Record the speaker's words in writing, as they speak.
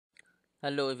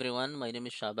Hello everyone, my name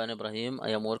is Shaban Ibrahim. I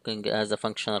am working as a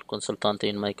functional consultant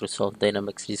in Microsoft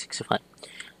Dynamics 365.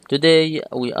 Today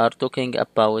we are talking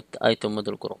about item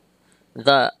model group.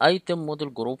 The item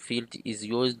model group field is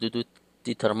used to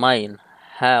determine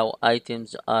how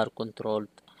items are controlled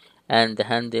and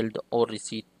handled or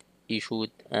receipt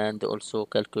issued and also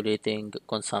calculating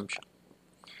consumption.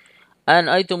 An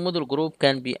item model group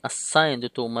can be assigned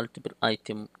to multiple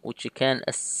items which can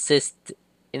assist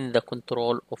in the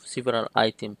control of several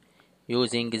items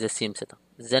using the same setup.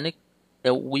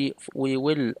 We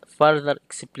will further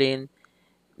explain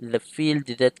the field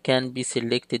that can be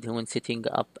selected when setting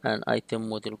up an item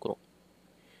model group.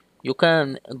 You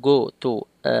can go to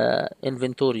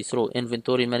inventory through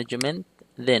inventory management,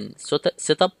 then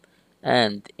setup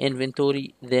and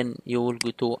inventory, then you will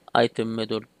go to item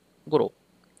model group.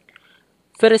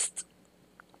 First,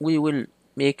 we will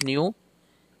make new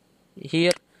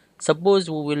here. Suppose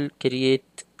we will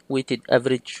create weighted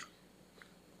average.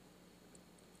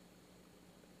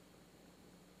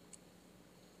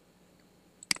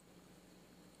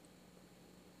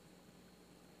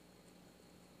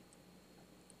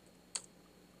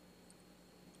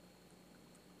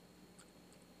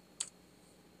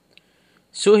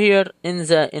 So here in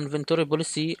the inventory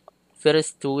policy,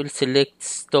 first we will select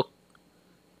stock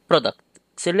product.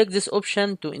 Select this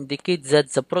option to indicate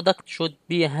that the product should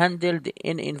be handled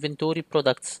in inventory.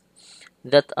 Products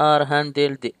that are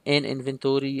handled in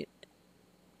inventory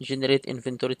generate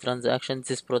inventory transactions.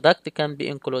 This product can be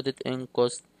included in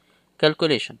cost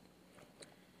calculation.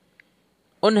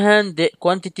 On hand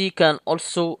quantity can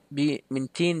also be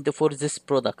maintained for this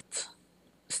product.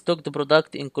 Stocked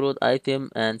product include item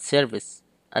and service.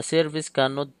 A service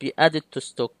cannot be added to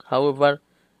stock. However,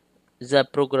 the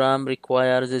program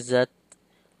requires that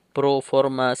pro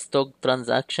forma stock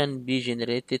transaction be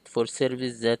generated for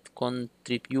service that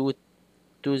contribute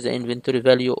to the inventory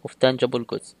value of tangible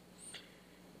goods.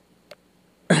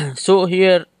 So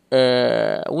here,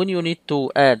 when you need to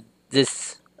add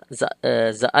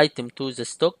the item to the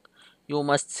stock, you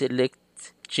must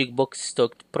select checkbox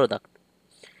stocked product.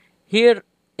 Here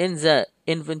in the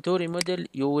inventory model,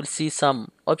 you will see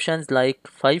some options like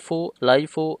FIFO,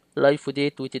 LIFO, LIFO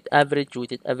date, weighted average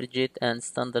date, and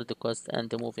standard cost and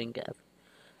the moving average.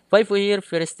 FIFO here,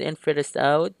 first in, first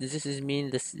out. This is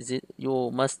mean you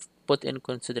must put in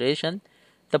consideration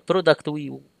the product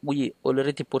we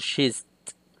already purchased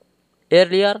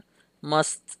earlier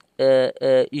must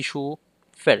issue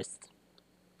first.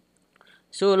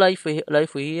 So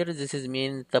LIFO here, this is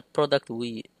mean the product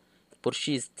we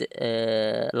purchased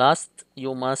last,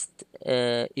 you must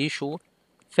issue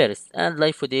first, and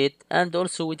LIFO date, and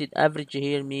also weighted average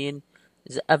here mean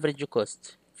the average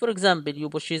cost. For example, you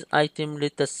purchase item,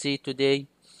 let us say today,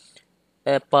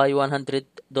 by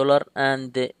 $100,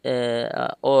 and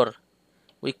or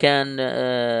we can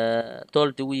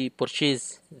told we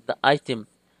purchase the item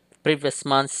previous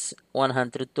month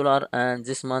 $100 and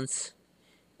this month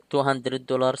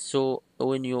 $200. So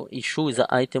when you issue the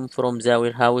item from the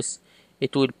warehouse,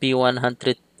 it will be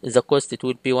 100. The cost, it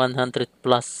will be 100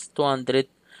 plus 200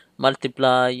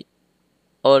 multiply,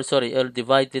 or sorry, or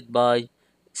divided by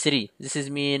 3. This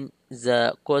is mean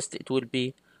the cost, it will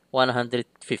be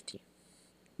 150.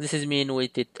 This is mean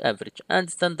weighted average.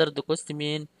 And standard cost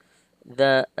mean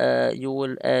the you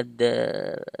will add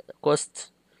the cost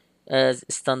as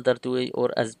standard way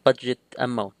or as budget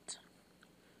amount.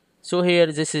 So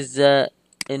here this is the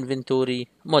inventory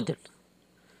model.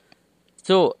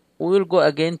 So we will go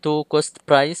again to cost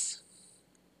price.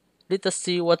 Let us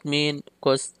see what mean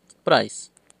cost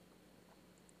price.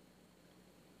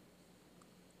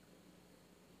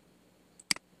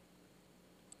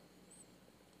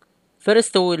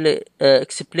 First we will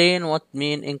explain what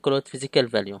mean include physical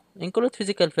value. Include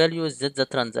physical value is that the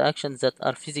transactions that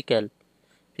are physically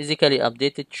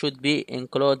updated should be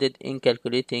included in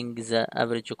calculating the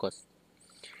average cost.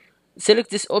 Select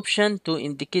this option to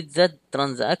indicate that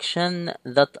transactions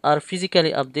that are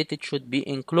physically updated should be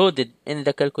included in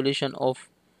the calculation of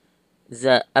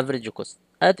the average cost.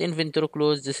 At inventory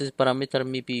close, this is parameter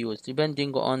may be used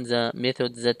depending on the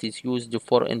method that is used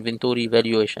for inventory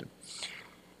valuation.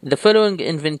 The following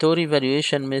inventory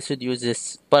valuation method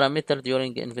uses parameter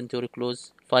during inventory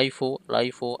close: FIFO,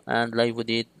 LIFO, and LIFO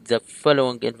date. The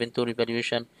following inventory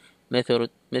valuation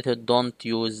method don't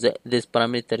use this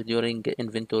parameter during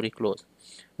inventory close: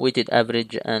 weighted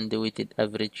average and weighted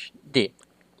average date.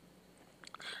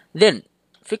 Then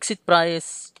fixed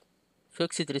price,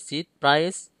 fixed receipt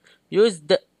price used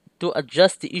to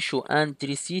adjust the issue and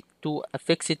receipt to a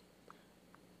fixed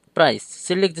price.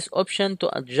 Select this option to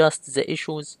adjust the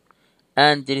issues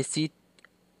and the receipt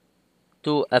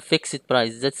to a fixed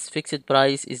price. That fixed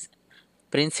price is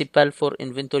principle for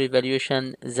inventory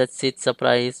valuation that sets the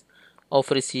price of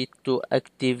receipt to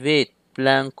activate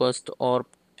plan cost or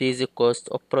basic cost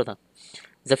of product.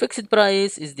 The fixed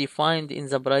price is defined in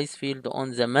the price field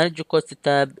on the manage cost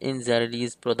tab in the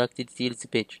release product details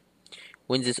page.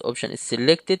 When this option is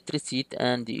selected, receipt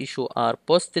and the issue are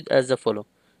posted as the follow.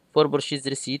 For purchase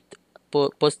receipt,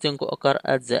 posting occur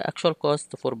at the actual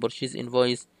cost. For purchase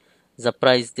invoice, the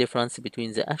price difference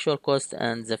between the actual cost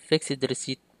and the fixed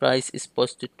receipt price is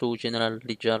posted to general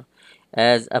ledger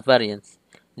as a variance.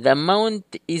 The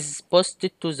amount is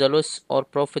posted to the loss or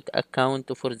profit account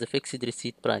for the fixed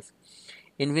receipt price.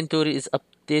 Inventory is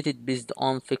updated based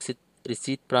on fixed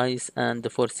receipt price, and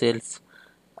for sales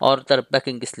order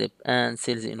packing slip and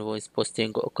sales invoice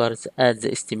posting occurs at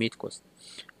the estimate cost.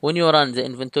 When you run the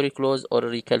inventory close or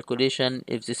recalculation,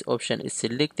 if this option is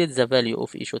selected, the value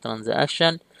of issue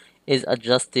transaction is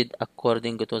adjusted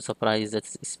according to the price that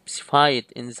is specified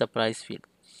in the price field.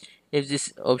 If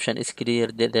this option is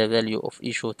cleared, the value of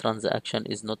issue transaction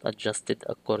is not adjusted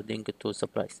according to the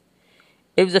price.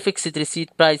 If the fixed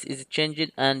receipt price is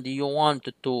changed and you want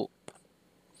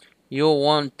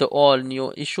all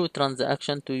new issue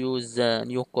transaction to use the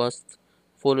new cost,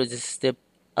 follow this step.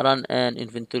 Run an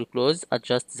inventory close,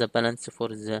 adjust the balance for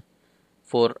the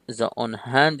on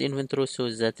hand inventory so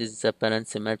that the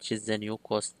balance matches the new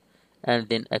cost, and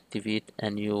then activate a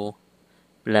new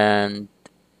planned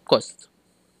cost.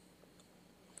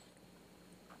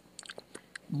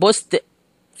 Post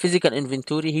physical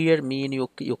inventory here mean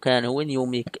you can, when you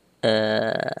make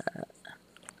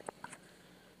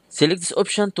select this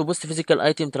option to post physical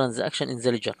item transaction in the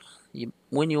ledger.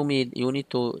 When you need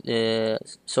to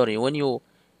when you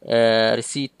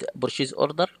receipt purchase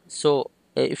order. So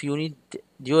if you need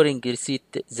during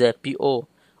receipt the PO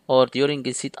or during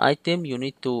receipt item, you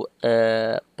need to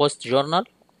post journal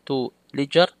to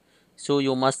ledger. So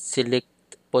you must select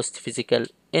post physical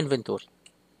inventory.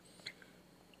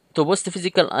 To post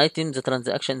physical item the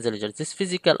transaction in the ledger. This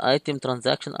physical item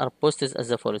transaction are posted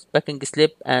as follows: packing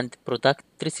slip and product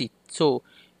receipt. So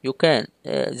you can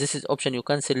this is option, you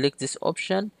can select this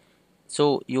option.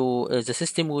 So you the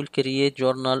system will create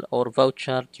journal or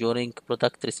voucher during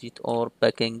product receipt or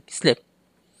packing slip.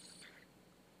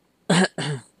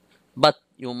 But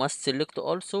you must select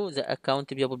also the account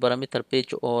payable parameter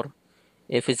page, or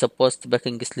if it's a post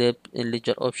packing slip in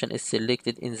ledger option is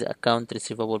selected in the account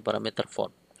receivable parameter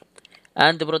form.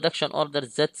 And the production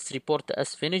orders that's report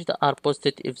as finished are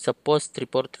posted if the post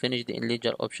report finished in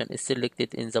ledger option is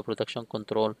selected in the production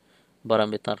control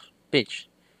parameter page.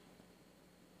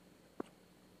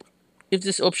 If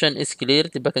this option is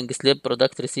cleared, the packing slip,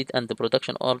 product receipt, and the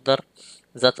production order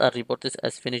that are reported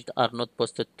as finished are not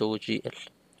posted to GL.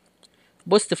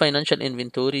 Post financial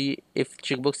inventory. If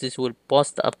checkboxes will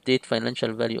post update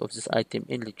financial value of this item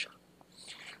in ledger.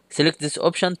 Select this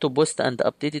option to post and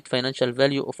updated financial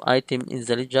value of item in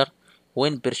the ledger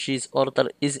when purchase order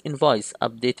is invoice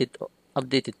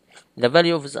updated. The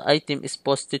value of the item is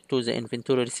posted to the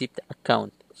inventory receipt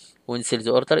account. When sales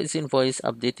order is invoice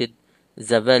updated,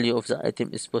 the value of the item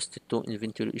is posted to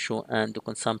inventory issue and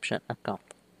consumption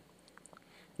account.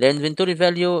 The inventory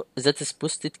value that is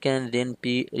posted can then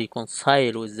be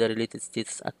reconciled with the related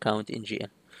status account in GL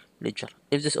ledger.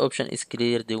 If this option is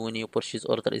cleared when your purchase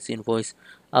order is invoice,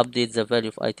 update the value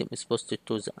of item is posted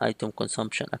to the item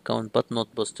consumption account but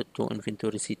not posted to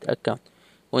inventory receipt account.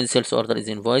 When sales order is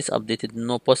invoice updated,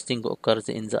 no posting occurs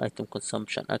in the item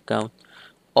consumption account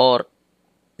or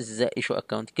the issue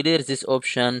account. Clear this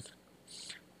option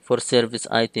for service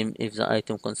item if the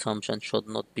item consumption should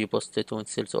not be posted when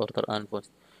sales order are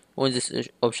invoiced. When this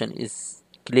option is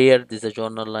cleared, the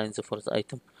journal lines for the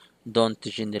item don't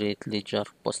generate ledger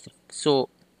posting. So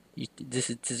it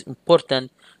is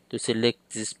important to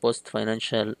select this post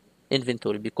financial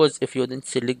inventory, because if you didn't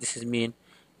select this, is mean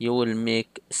you will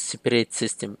make separate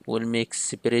system, will make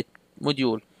separate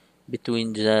module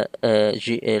between the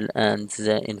GL and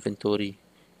the inventory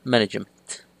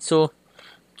management. So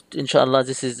inshallah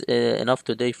this is enough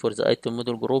today for the item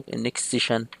model group. In next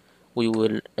session we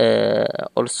will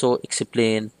also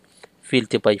explain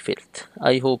field by field.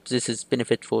 I hope this is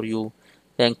benefit for you.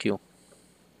 Thank you.